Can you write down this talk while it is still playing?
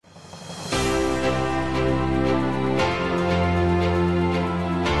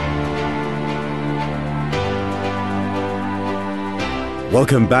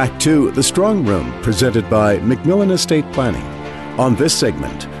Welcome back to The Strong Room, presented by MacMillan Estate Planning. On this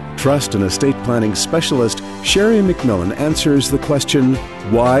segment, trust and estate planning specialist Sherry MacMillan answers the question,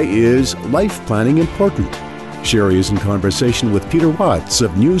 why is life planning important? Sherry is in conversation with Peter Watts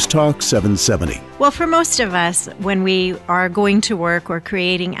of News Talk 770. Well, for most of us, when we are going to work or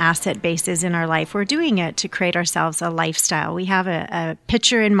creating asset bases in our life, we're doing it to create ourselves a lifestyle. We have a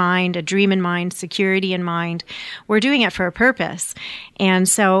picture in mind, a dream in mind, security in mind. We're doing it for a purpose. And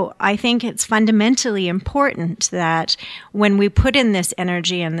so I think it's fundamentally important that when we put in this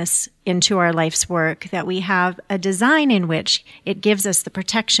energy and this into our life's work, that we have a design in which it gives us the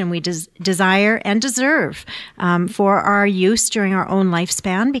protection we desire and deserve for our use during our own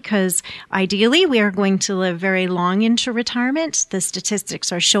lifespan, because ideally we are going to live very long into retirement. The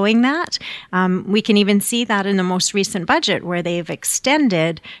statistics are showing that. We can even see that in the most recent budget, where they've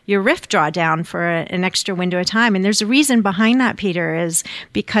extended your RIF drawdown for an extra window of time. And there's a reason behind that, Peter, is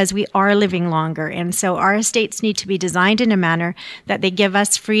because we are living longer. And so our estates need to be designed in a manner that they give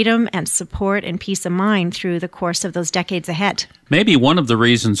us freedom and support and peace of mind through the course of those decades ahead. Maybe one of the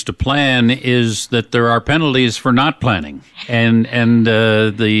reasons to plan is that there are penalties for not planning, and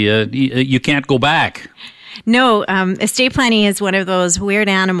you can't go back. No, estate planning is one of those weird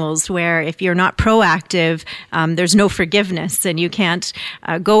animals where if you're not proactive, there's no forgiveness, and you can't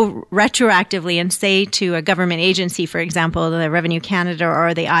go retroactively and say to a government agency, for example, the Revenue Canada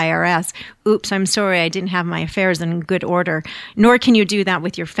or the IRS, oops, I'm sorry, I didn't have my affairs in good order. Nor can you do that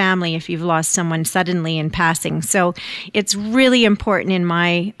with your family if you've lost someone suddenly in passing. So it's really important, in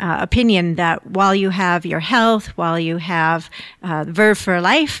my opinion, that while you have your health, while you have verve for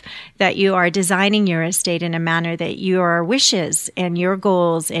life, that you are designing your estate in a manner that your wishes and your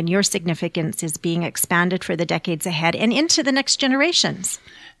goals and your significance is being expanded for the decades ahead and into the next generations.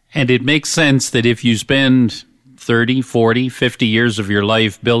 And it makes sense that if you spend 30, 40, 50 years of your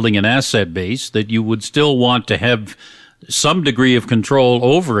life building an asset base, that you would still want to have some degree of control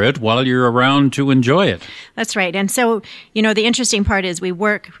over it while you're around to enjoy it. That's right. And so, the interesting part is we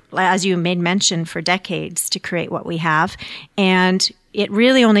work, as you made mention, for decades to create what we have. And it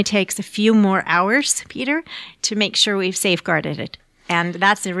really only takes a few more hours, Peter, to make sure we've safeguarded it. And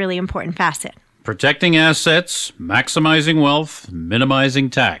that's a really important facet. Protecting assets, maximizing wealth,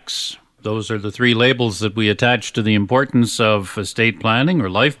 minimizing tax. Those are the three labels that we attach to the importance of estate planning or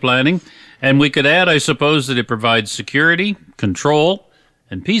life planning. And we could add, I suppose, that it provides security, control,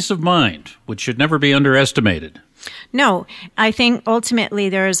 and peace of mind, which should never be underestimated. No, I think ultimately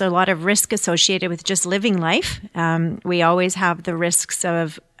there is a lot of risk associated with just living life. We always have the risks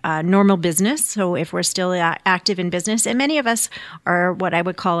of normal business. So if we're still active in business, and many of us are what I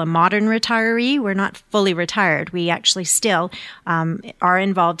would call a modern retiree, we're not fully retired. We actually still are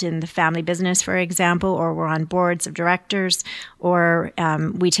involved in the family business, for example, or we're on boards of directors, or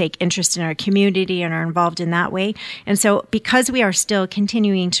we take interest in our community and are involved in that way. And so because we are still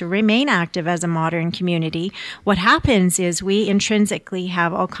continuing to remain active as a modern community, what happens is we intrinsically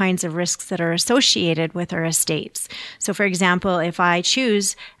have all kinds of risks that are associated with our estates. So for example, if I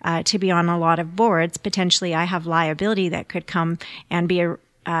choose to be on a lot of boards, potentially I have liability that could come and be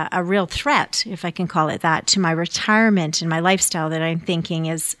a real threat, if I can call it that, to my retirement and my lifestyle that I'm thinking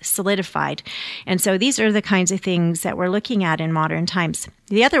is solidified. And so these are the kinds of things that we're looking at in modern times.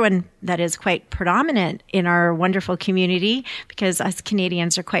 The other one that is quite predominant in our wonderful community, because us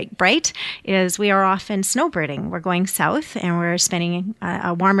Canadians are quite bright, is we are often snowbirding. We're going south and we're spending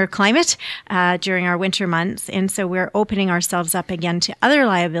a warmer climate during our winter months. And so we're opening ourselves up again to other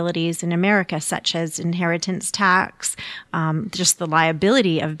liabilities in America, such as inheritance tax, just the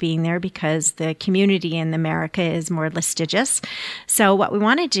liability of being there because the community in America is more litigious. So what we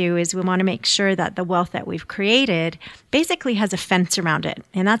want to do is we want to make sure that the wealth that we've created basically has a fence around it.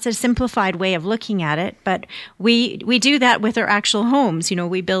 And that's a simplified way of looking at it. But we do that with our actual homes.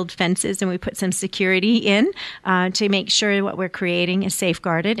 We build fences and we put some security in to make sure what we're creating is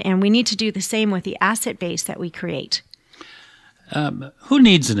safeguarded. And we need to do the same with the asset base that we create. Who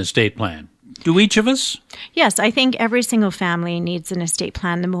needs an estate plan? Do each of us? Yes, I think every single family needs an estate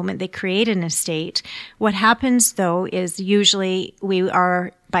plan the moment they create an estate. What happens, though, is usually we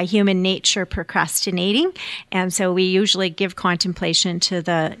are, by human nature, procrastinating. And so we usually give contemplation to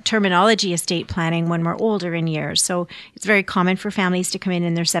the terminology estate planning when we're older in years. So it's very common for families to come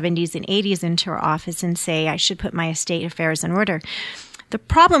in their 70s and 80s into our office and say, I should put my estate affairs in order. The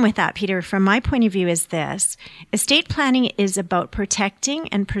problem with that, Peter, from my point of view is this. Estate planning is about protecting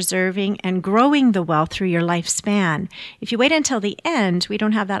and preserving and growing the wealth through your lifespan. If you wait until the end, we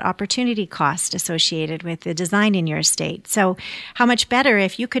don't have that opportunity cost associated with the design in your estate. So how much better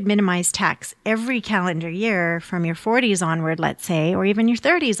if you could minimize tax every calendar year from your 40s onward, let's say, or even your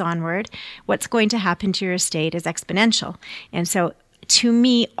 30s onward, what's going to happen to your estate is exponential. And so to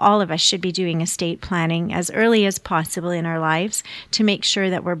me, all of us should be doing estate planning as early as possible in our lives to make sure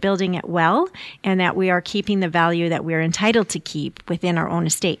that we're building it well and that we are keeping the value that we're entitled to keep within our own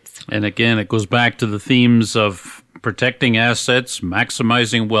estates. And again, it goes back to the themes of protecting assets,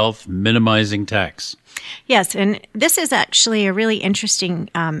 maximizing wealth, minimizing tax. Yes, and this is actually a really interesting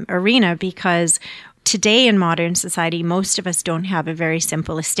arena because today in modern society, most of us don't have a very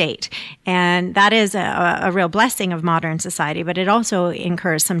simple estate. And that is a real blessing of modern society, but it also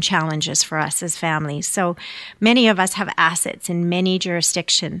incurs some challenges for us as families. So many of us have assets in many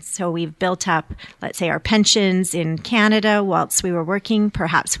jurisdictions. So we've built up, let's say, our pensions in Canada whilst we were working.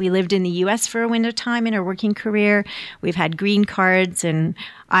 Perhaps we lived in the U.S. for a window of time in our working career. We've had green cards and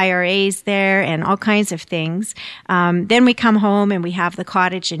IRAs there and all kinds of things. Then we come home and we have the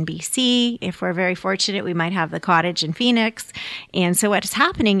cottage in BC. If we're very fortunate, we might have the cottage in Phoenix. And so what's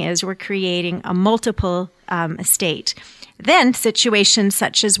happening is we're creating a multiple estate. Then situations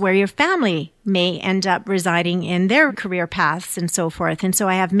such as where your family may end up residing in their career paths and so forth. And so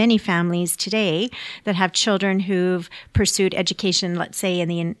I have many families today that have children who've pursued education, let's say in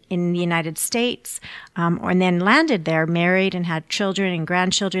the United States, and then landed there, married and had children and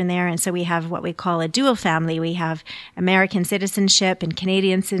grandchildren there. And so we have what we call a dual family. We have American citizenship and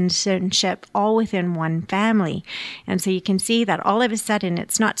Canadian citizenship all within one family. And so you can see that all of a sudden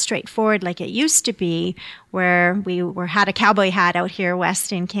it's not straightforward like it used to be, where we had a cowboy hat out here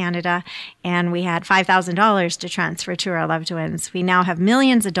west in Canada and we had $5,000 to transfer to our loved ones. We now have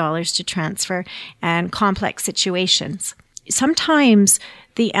millions of dollars to transfer and complex situations. Sometimes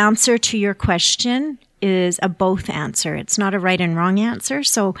the answer to your question is a both answer. It's not a right and wrong answer.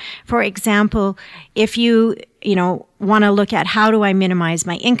 So, for example, if you want to look at how do I minimize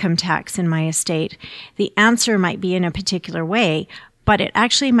my income tax in my estate, the answer might be in a particular way, but it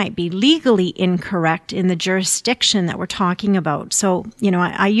actually might be legally incorrect in the jurisdiction that we're talking about. So,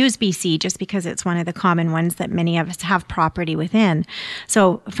 I use BC just because it's one of the common ones that many of us have property within.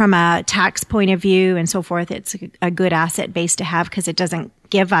 So from a tax point of view and so forth, it's a good asset base to have because it doesn't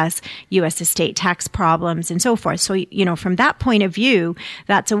give us U.S. estate tax problems and so forth. So, from that point of view,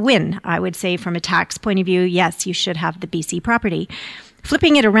 that's a win. I would say from a tax point of view, yes, you should have the BC property.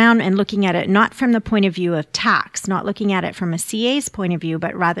 Flipping it around and looking at it not from the point of view of tax, not looking at it from a CA's point of view,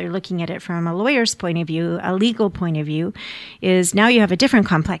 but rather looking at it from a lawyer's point of view, a legal point of view, is now you have a different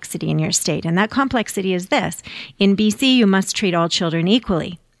complexity in your state. And that complexity is this. In BC, you must treat all children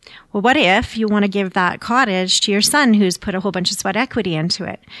equally. Well, what if you want to give that cottage to your son who's put a whole bunch of sweat equity into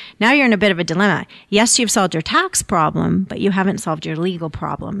it? Now you're in a bit of a dilemma. Yes, you've solved your tax problem, but you haven't solved your legal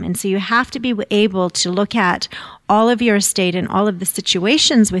problem. And so you have to be able to look at all of your estate and all of the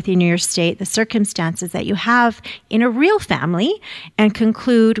situations within your estate, the circumstances that you have in a real family, and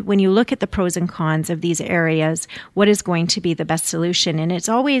conclude when you look at the pros and cons of these areas, what is going to be the best solution. And it's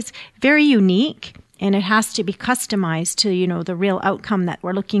always very unique. And it has to be customized to, the real outcome that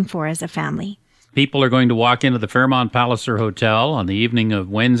we're looking for as a family. People are going to walk into the Fairmont Palliser Hotel on the evening of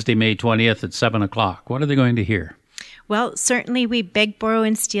Wednesday, May 20th at 7 o'clock. What are they going to hear? Well, certainly we beg, borrow,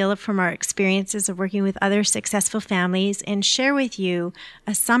 and steal from our experiences of working with other successful families and share with you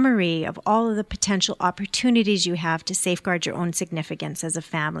a summary of all of the potential opportunities you have to safeguard your own significance as a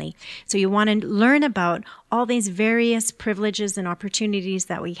family. So you want to learn about all these various privileges and opportunities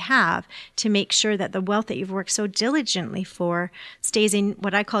that we have to make sure that the wealth that you've worked so diligently for stays in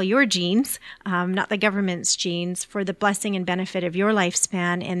what I call your genes, not the government's genes, for the blessing and benefit of your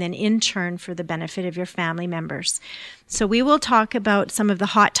lifespan, and then in turn for the benefit of your family members. So we will talk about some of the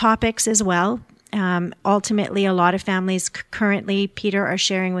hot topics as well. Ultimately, a lot of families currently, Peter, are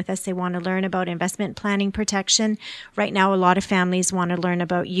sharing with us they want to learn about investment planning protection. Right now, a lot of families want to learn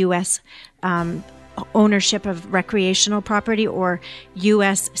about U.S. Ownership of recreational property or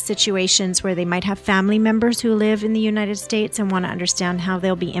U.S. situations where they might have family members who live in the United States and want to understand how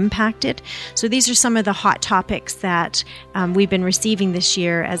they'll be impacted. So these are some of the hot topics that we've been receiving this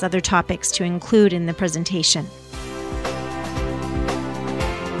year as other topics to include in the presentation.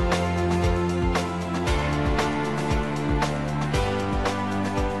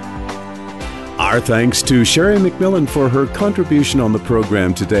 Our thanks to Sherry MacMillan for her contribution on the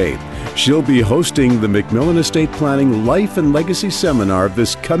program today. She'll be hosting the MacMillan Estate Planning Life and Legacy Seminar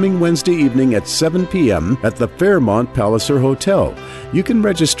this coming Wednesday evening at 7 p.m. at the Fairmont Palliser Hotel. You can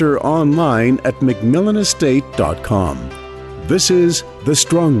register online at macmillanestate.com. This is The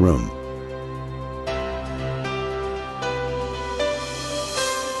Strong Room.